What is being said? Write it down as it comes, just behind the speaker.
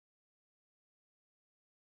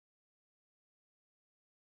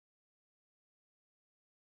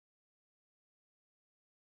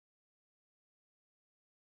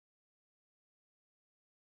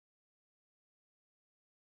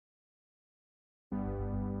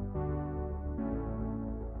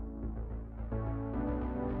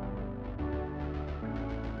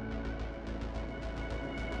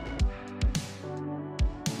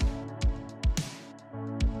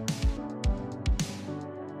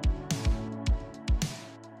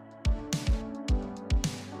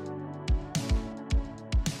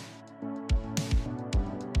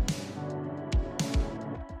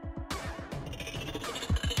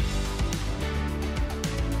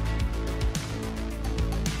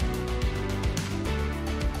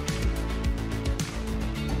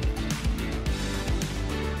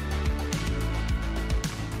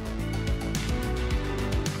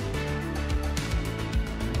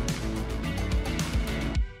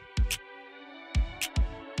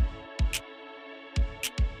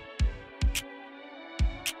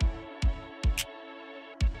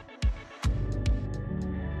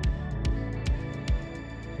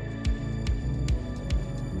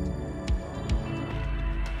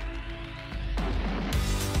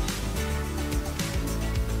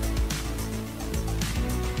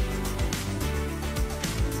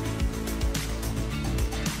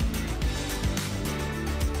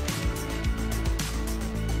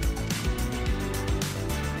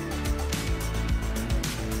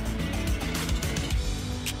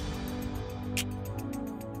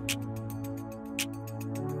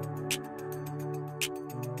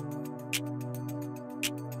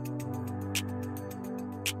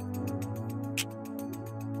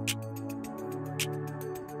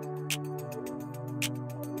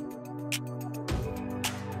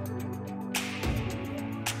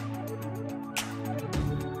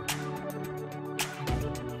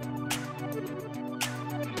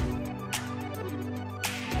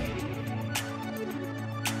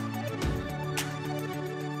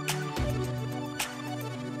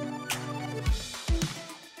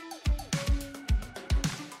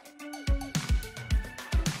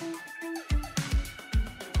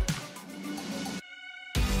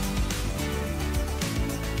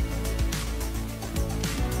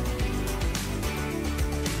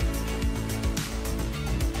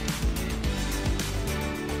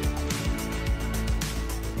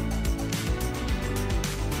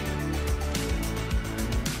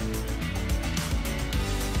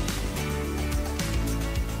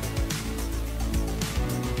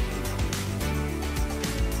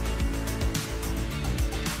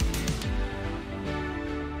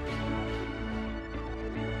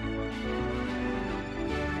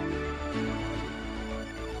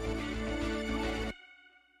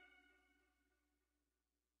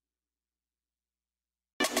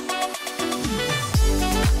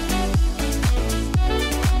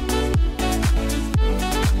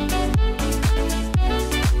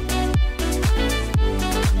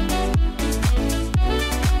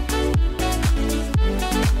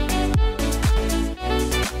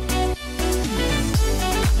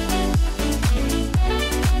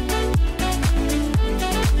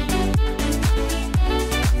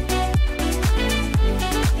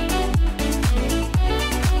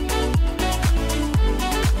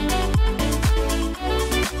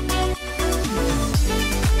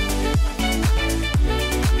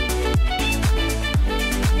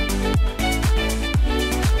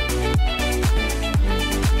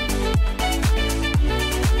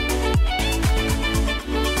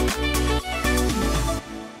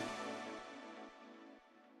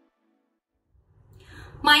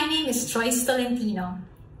My name is Joyce Tolentino,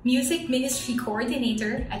 Music Ministry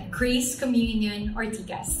Coordinator at Grace Communion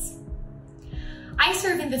Ortigas. I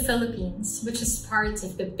serve in the Philippines, which is part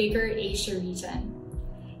of the bigger Asia region.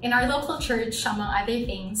 In our local church, among other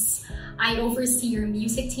things, I oversee our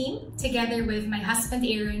music team together with my husband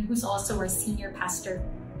Aaron, who's also our senior pastor.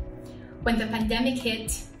 When the pandemic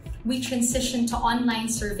hit, we transitioned to online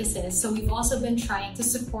services, so we've also been trying to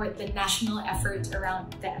support the national effort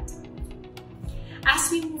around that.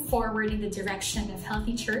 As we move forward in the direction of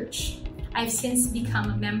Healthy Church, I've since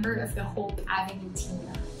become a member of the Hope Avenue team.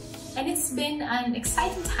 And it's been an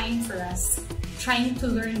exciting time for us, trying to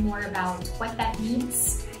learn more about what that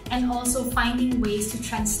means and also finding ways to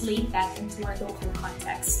translate that into our local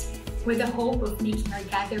context, with the hope of making our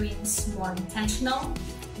gatherings more intentional,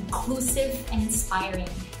 inclusive, and inspiring,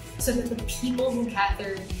 so that the people who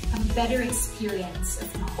gather have a better experience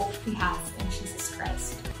of the hope we have in Jesus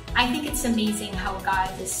Christ. I think it's amazing how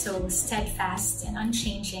God is so steadfast and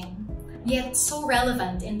unchanging, yet so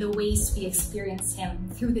relevant in the ways we experience Him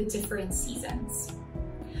through the different seasons.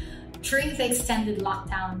 During the extended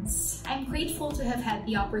lockdowns, I'm grateful to have had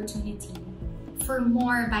the opportunity for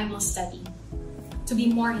more Bible study, to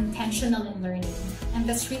be more intentional in learning, and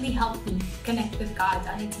that's really helped me connect with God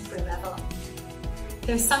on a deeper level.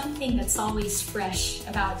 There's something that's always fresh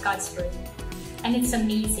about God's Word, and it's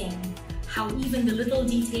amazing how even the little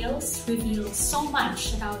details reveal so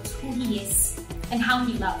much about who He is and how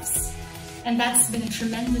He loves. And that's been a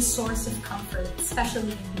tremendous source of comfort,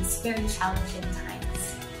 especially in these very challenging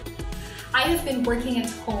times. I have been working at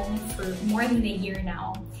home for more than a year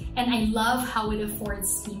now, and I love how it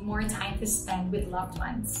affords me more time to spend with loved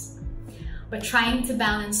ones. But trying to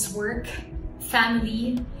balance work,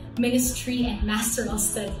 family, ministry, and master's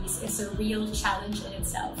studies is a real challenge in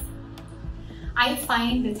itself. I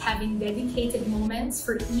find that having dedicated moments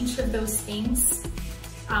for each of those things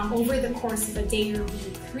over the course of a day or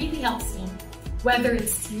week really helps me, whether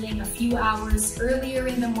it's stealing a few hours earlier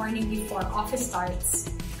in the morning before office starts,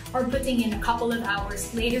 or putting in a couple of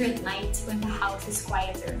hours later at night when the house is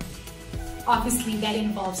quieter. Obviously, that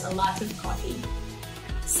involves a lot of coffee.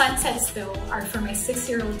 Sunsets, though, are for my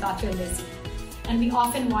 6-year-old daughter Lizzie, and we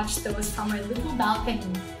often watch those from our little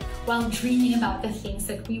balcony while dreaming about the things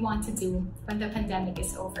that we want to do when the pandemic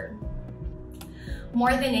is over.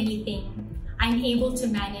 More than anything, I'm able to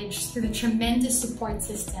manage through the tremendous support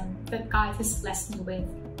system that God has blessed me with.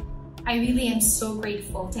 I really am so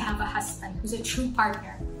grateful to have a husband who's a true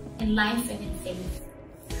partner in life and in faith,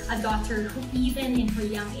 a daughter who even in her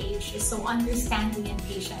young age is so understanding and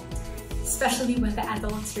patient, especially when the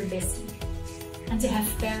adults are busy, and to have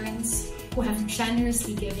parents who have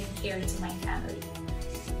generously given care to my family.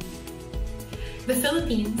 The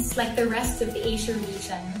Philippines, like the rest of the Asia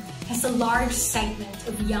region, has a large segment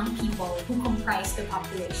of young people who comprise the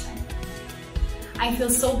population. I feel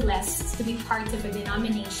so blessed to be part of a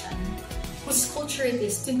denomination whose culture it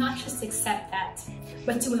is to not just accept that,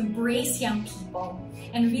 but to embrace young people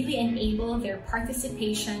and really enable their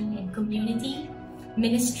participation in community,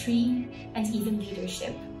 ministry, and even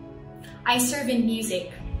leadership. I serve in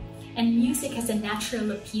music, and music has a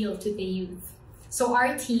natural appeal to the youth. So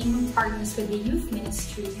our team partners with the youth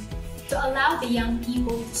ministry to allow the young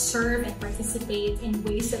people to serve and participate in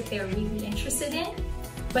ways that they're really interested in,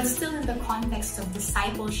 but still in the context of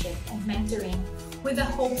discipleship and mentoring, with the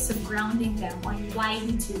hopes of grounding them on why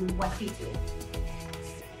we do what we do.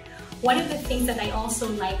 One of the things that I also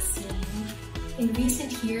like seeing in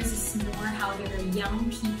recent years is more how there are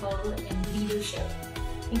young people in leadership,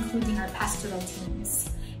 including our pastoral teams.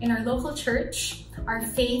 In our local church, our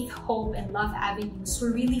faith, hope, and love avenues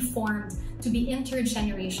were really formed to be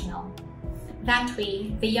intergenerational. That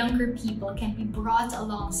way, the younger people can be brought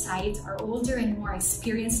alongside our older and more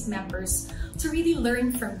experienced members to really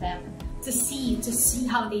learn from them, to see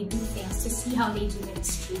how they do things, to see how they do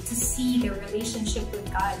ministry, to see their relationship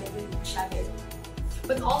with God and with each other,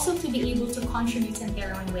 but also to be able to contribute in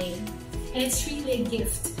their own way. And it's really a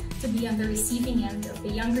gift to be on the receiving end of the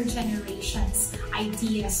younger generation's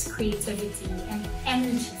ideas, creativity, and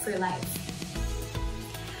energy for life.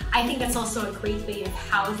 I think that's also a great way of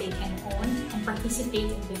how they can own and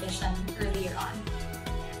participate in the vision earlier on.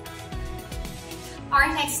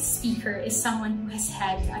 Our next speaker is someone who has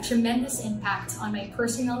had a tremendous impact on my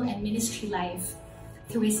personal and ministry life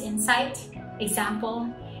through his insight,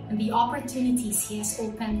 example, and the opportunities he has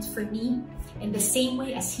opened for me in the same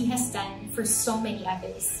way as he has done for so many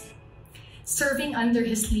others. Serving under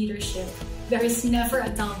his leadership, there is never a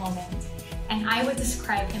dull moment, and I would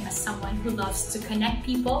describe him as someone who loves to connect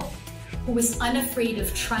people, who is unafraid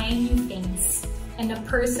of trying new things, and a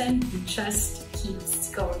person who just keeps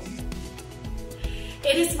going.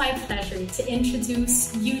 It is my pleasure to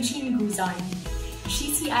introduce Eugene Guzon,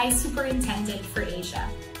 GCI Superintendent for Asia.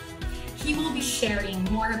 He will be sharing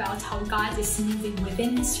more about how God is moving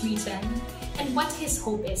within his region and what his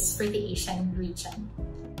hope is for the Asian region.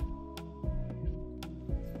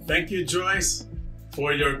 Thank you, Joyce,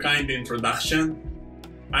 for your kind introduction.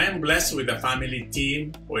 I am blessed with a family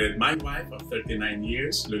team with my wife of 39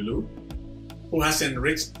 years, Lulu, who has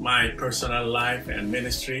enriched my personal life and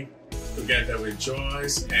ministry, together with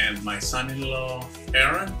Joyce and my son-in-law,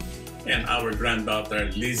 Aaron, and our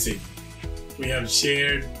granddaughter, Lizzie. We have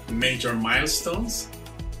shared major milestones,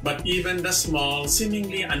 but even the small,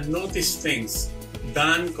 seemingly unnoticed things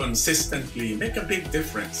done consistently make a big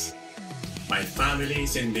difference. My family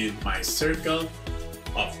is indeed my circle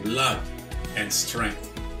of love and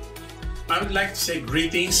strength. I would like to say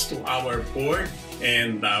greetings to our board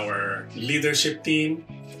and our leadership team,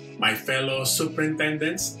 my fellow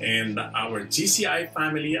superintendents, and our GCI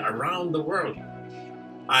family around the world.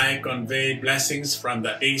 I convey blessings from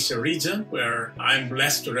the Asia region where I'm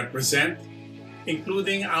blessed to represent,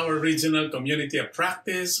 including our regional community of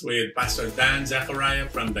practice with Pastor Dan Zachariah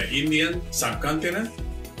from the Indian subcontinent,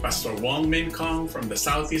 Pastor Wong Min Kong from the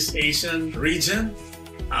Southeast Asian region,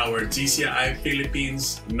 our GCI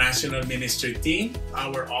Philippines National Ministry team,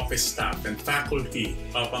 our office staff and faculty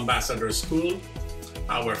of Ambassador School,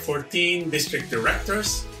 our 14 district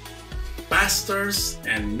directors, pastors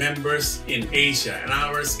and members in Asia, and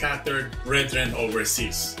our scattered brethren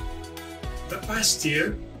overseas. The past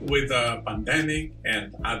year, with the pandemic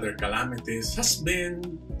and other calamities, has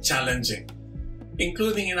been challenging,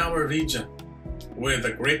 including in our region, with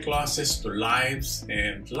the great losses to lives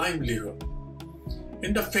and livelihood.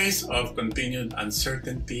 In the face of continued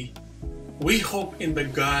uncertainty, we hope in the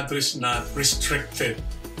God who is not restricted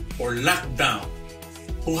or locked down,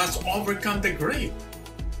 who has overcome the grave,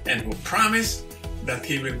 and who promised that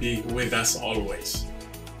He will be with us always.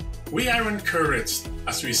 We are encouraged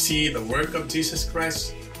as we see the work of Jesus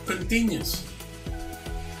Christ continues.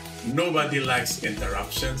 Nobody likes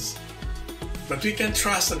interruptions, but we can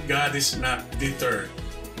trust that God is not deterred.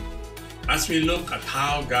 As we look at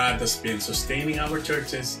how God has been sustaining our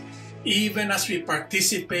churches, even as we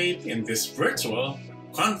participate in this virtual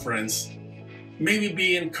conference, may we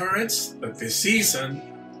be encouraged that this season,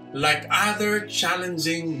 like other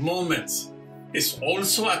challenging moments, is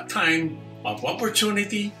also a time of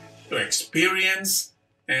opportunity to experience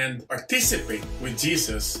and participate with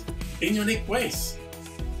Jesus in unique ways.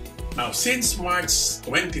 Now, since March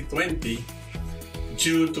 2020,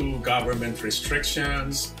 due to government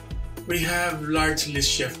restrictions, we have largely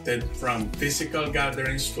shifted from physical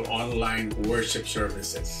gatherings to online worship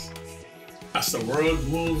services. As the world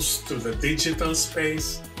moves to the digital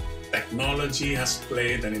space, technology has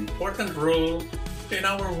played an important role in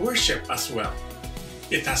our worship as well.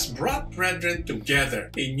 It has brought brethren together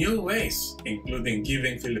in new ways, including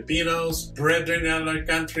giving Filipinos, brethren in other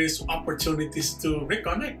countries, opportunities to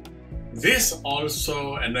reconnect. This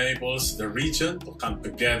also enables the region to come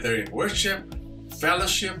together in worship,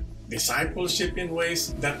 fellowship, discipleship in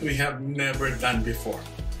ways that we have never done before.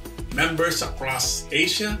 Members across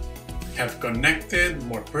Asia have connected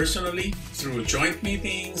more personally through joint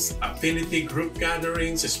meetings, affinity group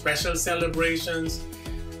gatherings, special celebrations,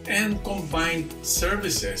 and combined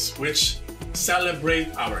services which celebrate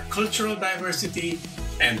our cultural diversity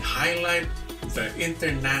and highlight the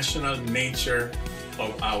international nature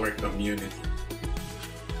of our community.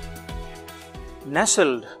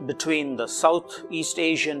 Nestled between the Southeast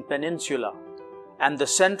Asian Peninsula and the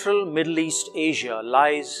Central Middle East Asia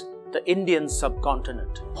lies the Indian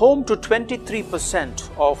subcontinent. Home to 23%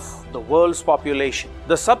 of the world's population,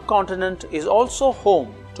 the subcontinent is also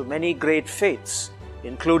home to many great faiths,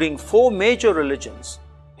 including 4 major religions: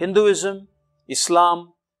 Hinduism,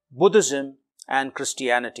 Islam, Buddhism, and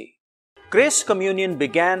Christianity. Grace Communion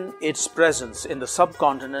began its presence in the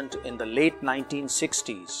subcontinent in the late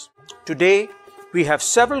 1960s. Today, we have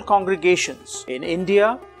several congregations in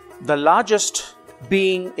India, the largest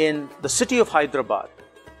being in the city of Hyderabad.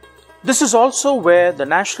 This is also where the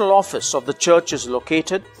national office of the church is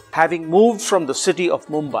located, having moved from the city of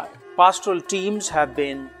Mumbai. Pastoral teams have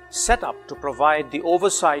been set up to provide the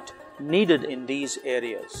oversight needed in these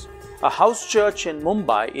areas. A house church in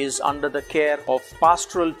Mumbai is under the care of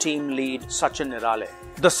pastoral team lead Sachin Nirale.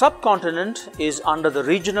 The subcontinent is under the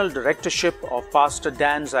regional directorship of Pastor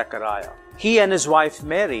Dan Zachariah. He and his wife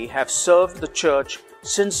Mary have served the church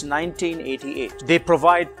since 1988. They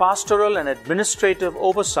provide pastoral and administrative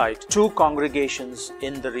oversight to congregations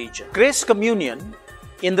in the region. Grace Communion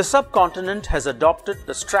in the subcontinent has adopted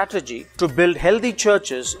the strategy to build healthy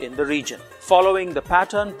churches in the region. Following the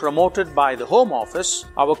pattern promoted by the Home Office,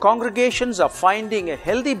 our congregations are finding a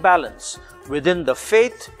healthy balance within the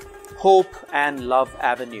faith, hope and love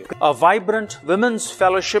avenue. A vibrant women's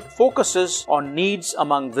fellowship focuses on needs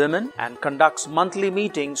among women and conducts monthly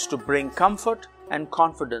meetings to bring comfort and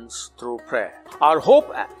confidence through prayer. Our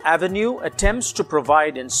Hope Avenue attempts to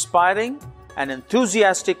provide inspiring and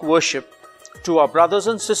enthusiastic worship to our brothers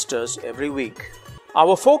and sisters every week.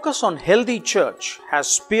 Our focus on healthy church has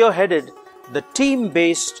spearheaded the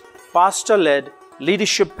team-based, pastor-led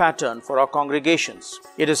leadership pattern for our congregations.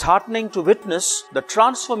 It is heartening to witness the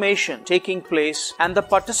transformation taking place and the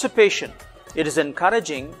participation. It is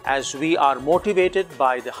encouraging as we are motivated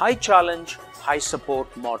by the high challenge, high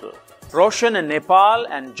support model. Roshan in Nepal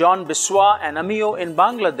and John Biswa and Amio in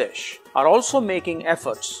Bangladesh are also making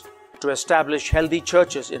efforts to establish healthy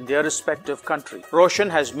churches in their respective country. Roshan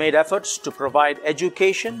has made efforts to provide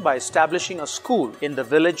education by establishing a school in the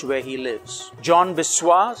village where he lives. John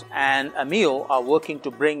Biswa and Amio are working to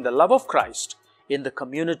bring the love of Christ in the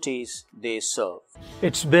communities they serve.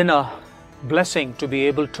 It's been a blessing to be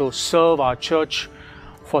able to serve our church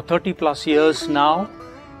for 30 plus years now,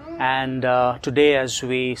 and today as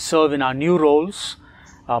we serve in our new roles,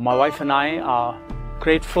 my wife and I are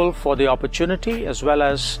grateful for the opportunity, as well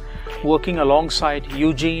as working alongside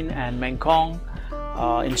Eugene and Mengkong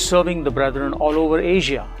in serving the brethren all over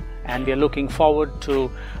Asia. And we are looking forward to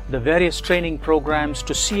the various training programs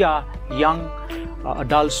to see our young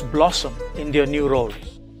adults blossom in their new roles.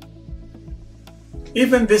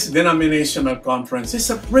 Even this denominational conference is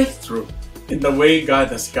a breakthrough in the way God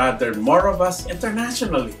has gathered more of us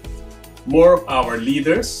internationally. More of our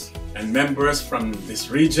leaders and members from this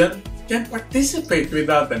region can participate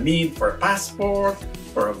without the need for a passport,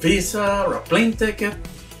 or a visa, or a plane ticket.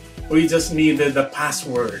 We just needed the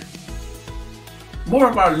password. More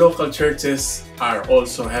of our local churches are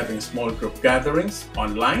also having small group gatherings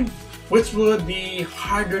online, which would be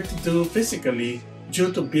harder to do physically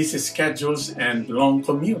due to busy schedules and long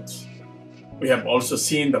commutes. We have also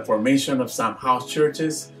seen the formation of some house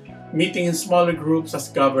churches meeting in smaller groups as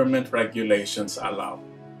government regulations allow.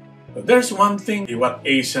 But there's one thing what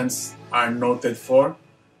Asians are noted for.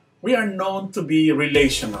 We are known to be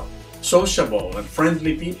relational, sociable, and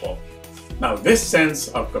friendly people. Now, this sense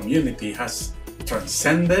of community has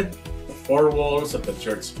transcended the four walls of the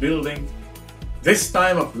church building. This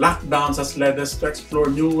time of lockdowns has led us to explore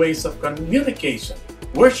new ways of communication,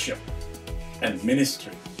 worship, and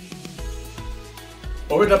ministry.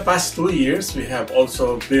 Over the past 2 years, we have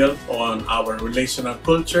also built on our relational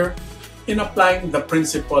culture in applying the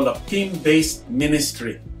principle of team-based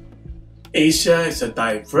ministry. Asia is a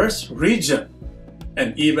diverse region,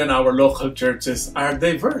 and even our local churches are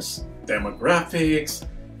diverse. Demographics,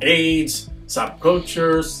 age,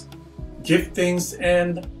 subcultures, giftings,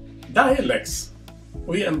 and dialects.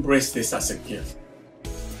 We embrace this as a gift.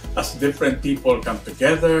 As different people come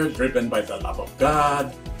together, driven by the love of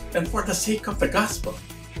God, and for the sake of the gospel.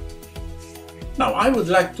 Now, I would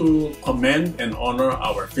like to commend and honor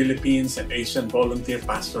our Philippines and Asian volunteer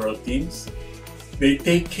pastoral teams. They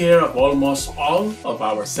take care of almost all of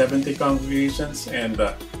our 70 congregations and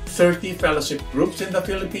 30 fellowship groups in the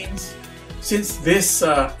Philippines since this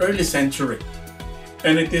early century.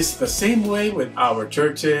 And it is the same way with our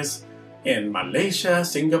churches in Malaysia,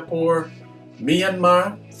 Singapore,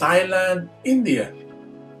 Myanmar, Thailand, India.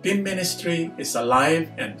 Team ministry is alive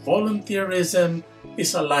and volunteerism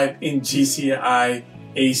is alive in GCI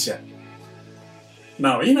Asia.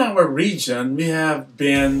 Now, in our region, we have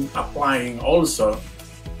been applying also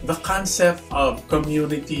the concept of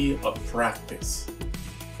community of practice,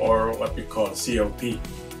 or what we call COP.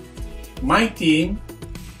 My team,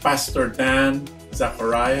 Pastor Dan,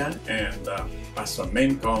 Zachariah, and Pastor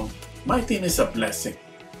Mengkong, my team is a blessing.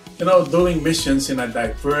 You know, doing missions in a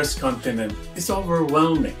diverse continent is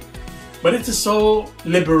overwhelming, but it is so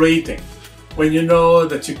liberating when you know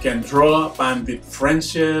that you can draw upon deep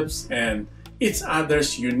friendships and each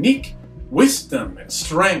other's unique wisdom and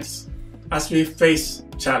strengths as we face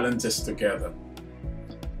challenges together.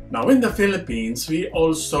 Now, in the Philippines, we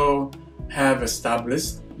also have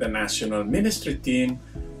established the national ministry team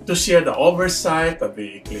to share the oversight of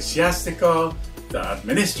the ecclesiastical, the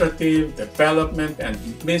administrative, development, and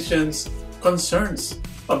missions concerns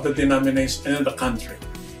of the denomination in the country.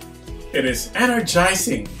 It is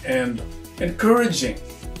energizing and encouraging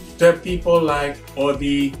to have people like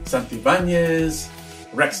Odi Santibanez,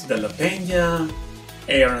 Rex de la Peña,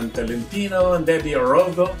 Aaron Tolentino, and Debbie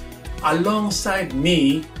Orogo alongside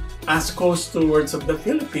me as co-stewards of the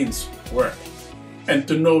Philippines work. And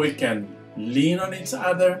to know we can lean on each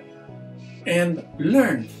other, and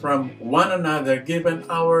learn from one another given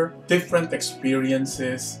our different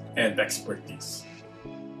experiences and expertise.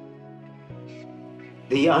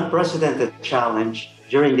 The unprecedented challenge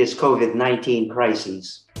during this COVID-19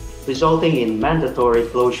 crisis, resulting in mandatory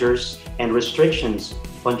closures and restrictions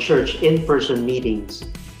on church in-person meetings,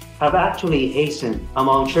 have actually hastened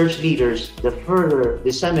among church leaders the further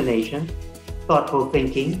dissemination, thoughtful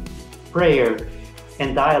thinking, prayer,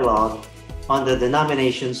 and dialogue on the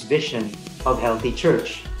denomination's vision of healthy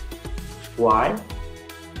church. Why?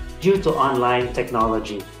 Due to online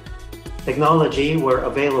technology. Technology, where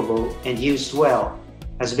available and used well,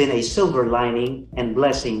 has been a silver lining and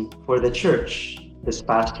blessing for the church this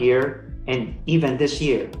past year and even this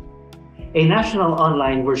year. A national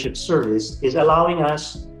online worship service is allowing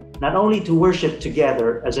us not only to worship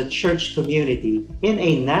together as a church community in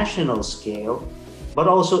a national scale, but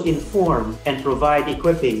also inform and provide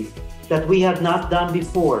equipping that we have not done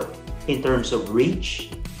before in terms of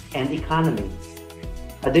reach and economy.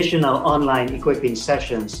 Additional online equipping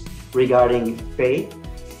sessions regarding faith,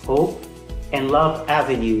 hope, and love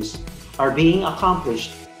avenues are being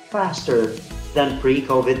accomplished faster than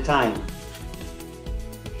pre-COVID time.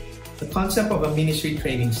 The concept of a ministry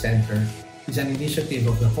training center is an initiative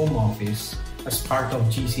of the Home Office as part of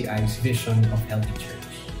GCI's vision of healthy church.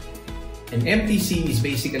 An MTC is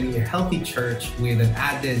basically a healthy church with an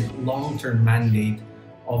added long-term mandate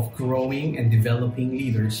of growing and developing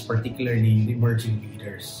leaders, particularly emerging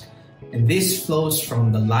leaders. And this flows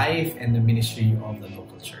from the life and the ministry of the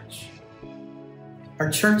local church. Our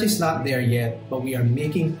church is not there yet, but we are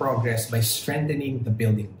making progress by strengthening the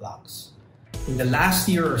building blocks. In the last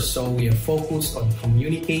year or so, we have focused on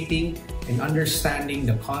communicating and understanding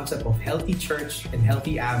the concept of healthy church and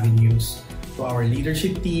healthy avenues to our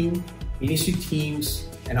leadership team, ministry teams,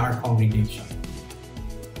 and our congregation.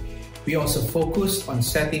 We also focused on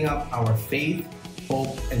setting up our faith,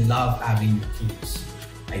 hope, and love avenue teams,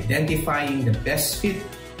 identifying the best fit,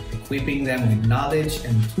 equipping them with knowledge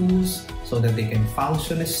and tools so that they can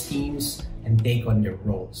function as teams and take on their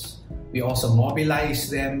roles. We also mobilize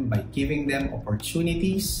them by giving them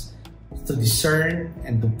opportunities to discern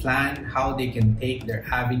and to plan how they can take their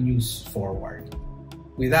avenues forward.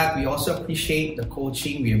 With that, we also appreciate the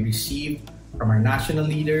coaching we have received from our national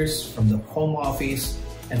leaders, from the Home Office,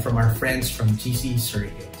 and from our friends from GC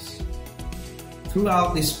Surrogates.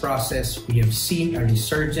 Throughout this process, we have seen a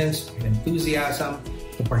resurgence of enthusiasm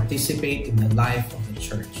to participate in the life of the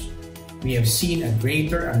church. We have seen a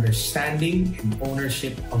greater understanding and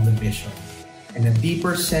ownership of the vision, and a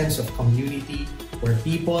deeper sense of community where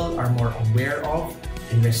people are more aware of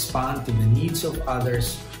and respond to the needs of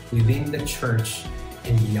others within the church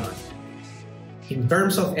and beyond. In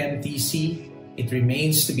terms of MTC, it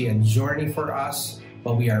remains to be a journey for us,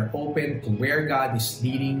 but we are open to where God is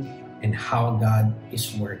leading and how God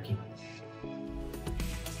is working.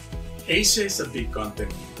 Asia is a big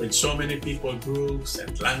continent with so many people groups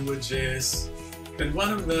and languages. And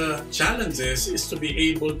one of the challenges is to be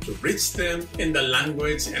able to reach them in the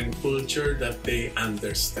language and culture that they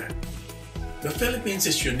understand. The Philippines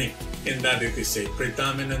is unique in that it is a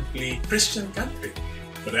predominantly Christian country.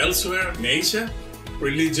 But elsewhere in Asia,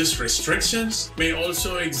 religious restrictions may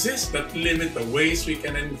also exist that limit the ways we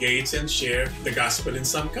can engage and share the gospel in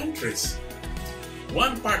some countries.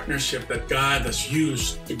 One partnership that God has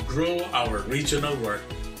used to grow our regional work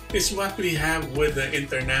is what we have with the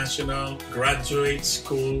International Graduate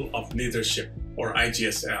School of Leadership, or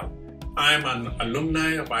IGSL. I'm an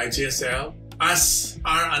alumni of IGSL, as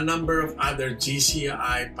are a number of other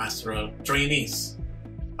GCI pastoral trainees.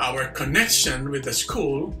 Our connection with the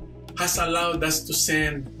school has allowed us to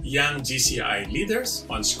send young GCI leaders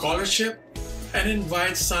on scholarship and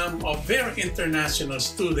invite some of their international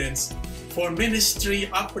students for ministry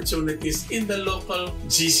opportunities in the local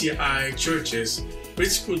GCI churches,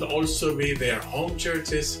 which could also be their home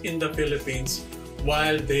churches in the Philippines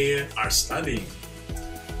while they are studying.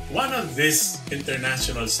 One of these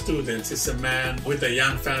international students is a man with a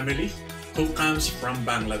young family who comes from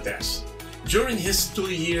Bangladesh. During his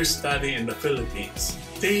 2-year study in the Philippines,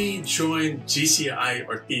 they joined GCI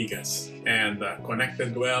Ortigas and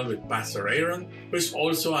connected well with Pastor Aaron, who is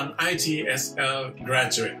also an IGSL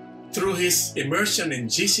graduate. Through his immersion in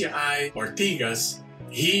GCI Ortigas,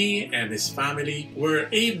 he and his family were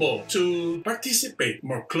able to participate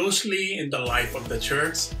more closely in the life of the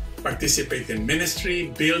church, participate in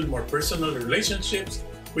ministry, build more personal relationships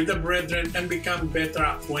with the brethren, and become better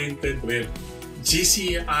acquainted with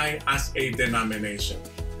GCI as a denomination.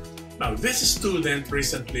 Now, this student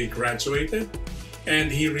recently graduated and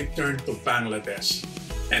he returned to Bangladesh.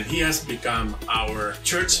 and he has become our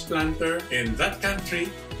church planter in that country,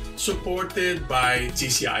 supported by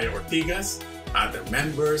GCI Ortigas, other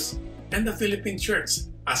members, and the Philippine Church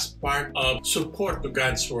as part of support to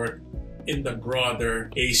God's work in the broader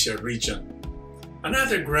Asia region.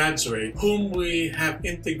 Another graduate whom we have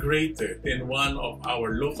integrated in one of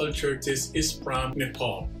our local churches is from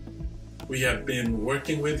Nepal. We have been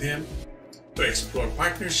working with him to explore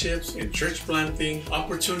partnerships in church planting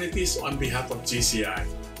opportunities on behalf of GCI.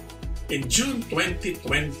 In June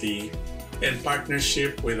 2020, in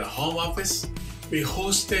partnership with the Home Office, we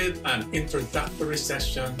hosted an introductory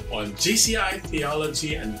session on GCI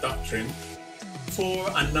theology and doctrine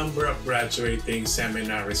for a number of graduating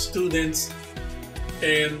seminary students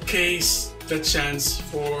in case the chance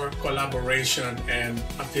for collaboration and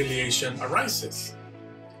affiliation arises.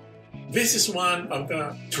 This is one of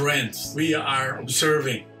the trends we are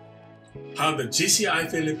observing, how the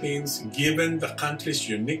GCI Philippines, given the country's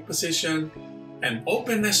unique position and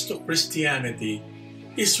openness to Christianity,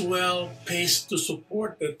 is well placed to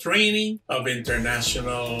support the training of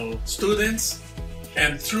international students,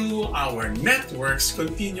 and through our networks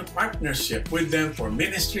continue partnership with them for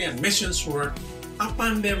ministry and missions work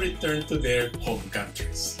upon their return to their home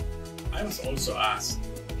countries. I was also asked,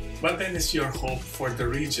 what then is your hope for the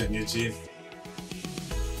region, Eugene?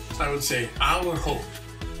 I would say our hope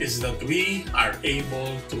is that we are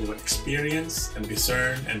able to experience and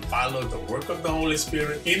discern and follow the work of the Holy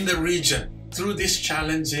Spirit in the region through these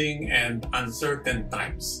challenging and uncertain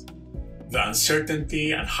times. The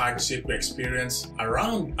uncertainty and hardship we experience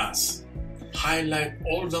around us highlight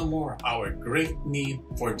all the more our great need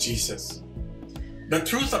for Jesus. The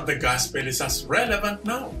truth of the gospel is as relevant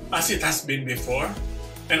now as it has been before,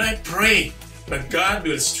 and I pray that God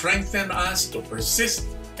will strengthen us to persist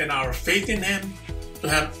in our faith in Him, to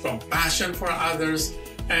have compassion for others,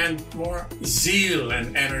 and more zeal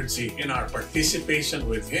and energy in our participation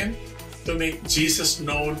with Him to make Jesus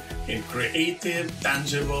known in creative,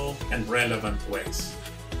 tangible, and relevant ways.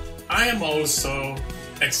 I am also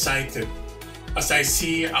excited as I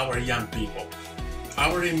see our young people,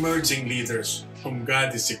 our emerging leaders whom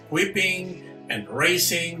God is equipping and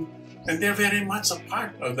raising, and they're very much a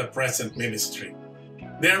part of the present ministry.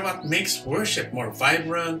 They're what makes worship more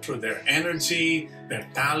vibrant through their energy, their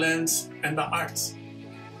talents, and the arts.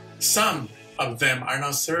 Some of them are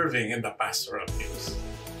now serving in the pastoral teams.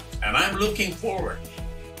 And I'm looking forward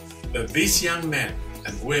that these young men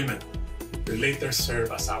and women will later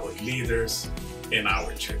serve as our leaders in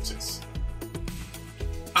our churches.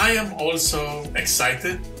 I am also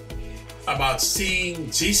excited about seeing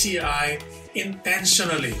GCI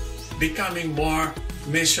intentionally becoming more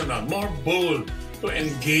missional, more bold to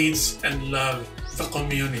engage and love the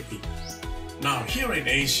community. Now, here in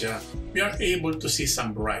Asia, we are able to see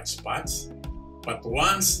some bright spots, but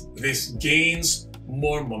once this gains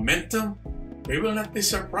more momentum, we will not be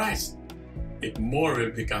surprised if more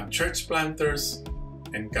will become church planters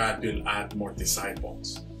and God will add more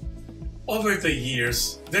disciples. Over the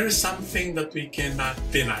years, there is something that we cannot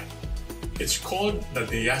deny. It's called the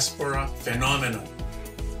diaspora phenomenon.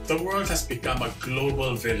 The world has become a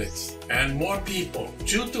global village, and more people,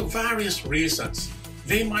 due to various reasons,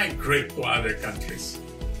 they migrate to other countries.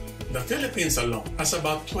 The Philippines alone has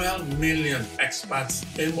about 12 million expats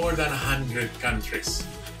in more than 100 countries.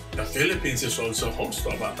 The Philippines is also host to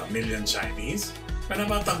about 1 million Chinese and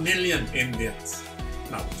about 1 million Indians.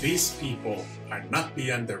 Now, these people are not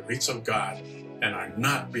beyond the reach of God and are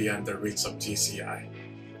not beyond the reach of GCI.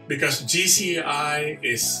 Because GCI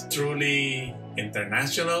is truly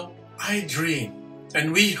international, I dream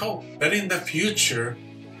and we hope that in the future,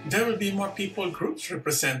 there will be more people groups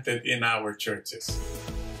represented in our churches.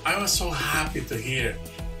 I was so happy to hear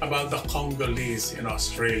about the Congolese in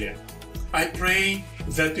Australia. I pray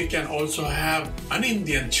that we can also have an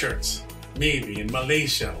Indian church, maybe in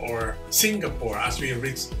Malaysia or Singapore, as we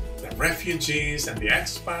reach the refugees and the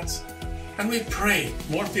expats. And we pray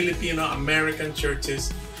more Filipino-American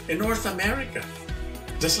churches in North America,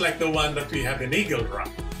 just like the one that we have in Eagle Rock,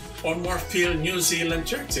 or more New Zealand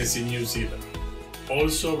churches in New Zealand.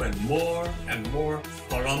 Also, when more and more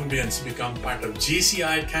Colombians become part of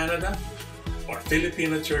GCI Canada, or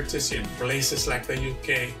Filipino churches in places like the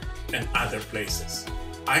UK and other places,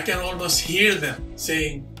 I can almost hear them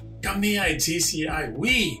saying, "Kami ay GCI,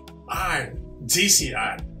 we are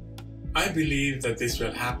GCI." I believe that this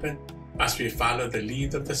will happen as we follow the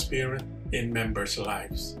lead of the Spirit in members'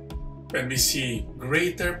 lives. When we see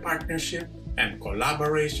greater partnership and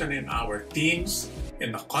collaboration in our teams,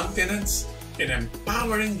 in the continents, in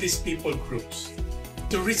empowering these people groups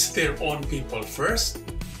to reach their own people first,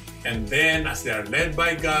 and then as they are led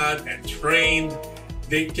by God and trained,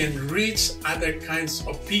 they can reach other kinds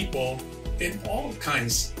of people in all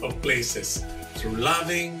kinds of places through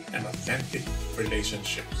loving and authentic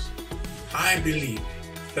relationships. I believe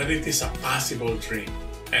that it is a possible dream,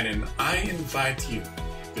 and I invite you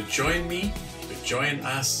to join me, to join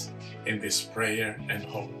us in this prayer and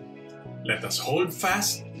hope. Let us hold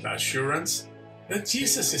fast the assurance that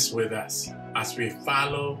Jesus is with us as we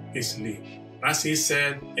follow His lead. As He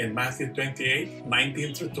said in Matthew 28,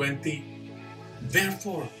 19 through 20,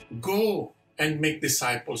 "Therefore, go and make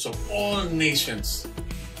disciples of all nations,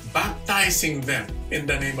 baptizing them in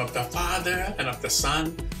the name of the Father and of the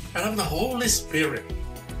Son and of the Holy Spirit,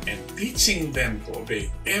 and teaching them to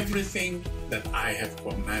obey everything that I have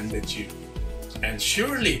commanded you. And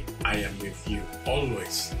surely I am with you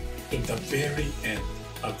always to the very end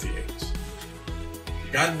of the age."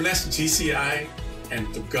 God bless GCI,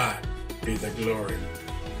 and to God be the glory.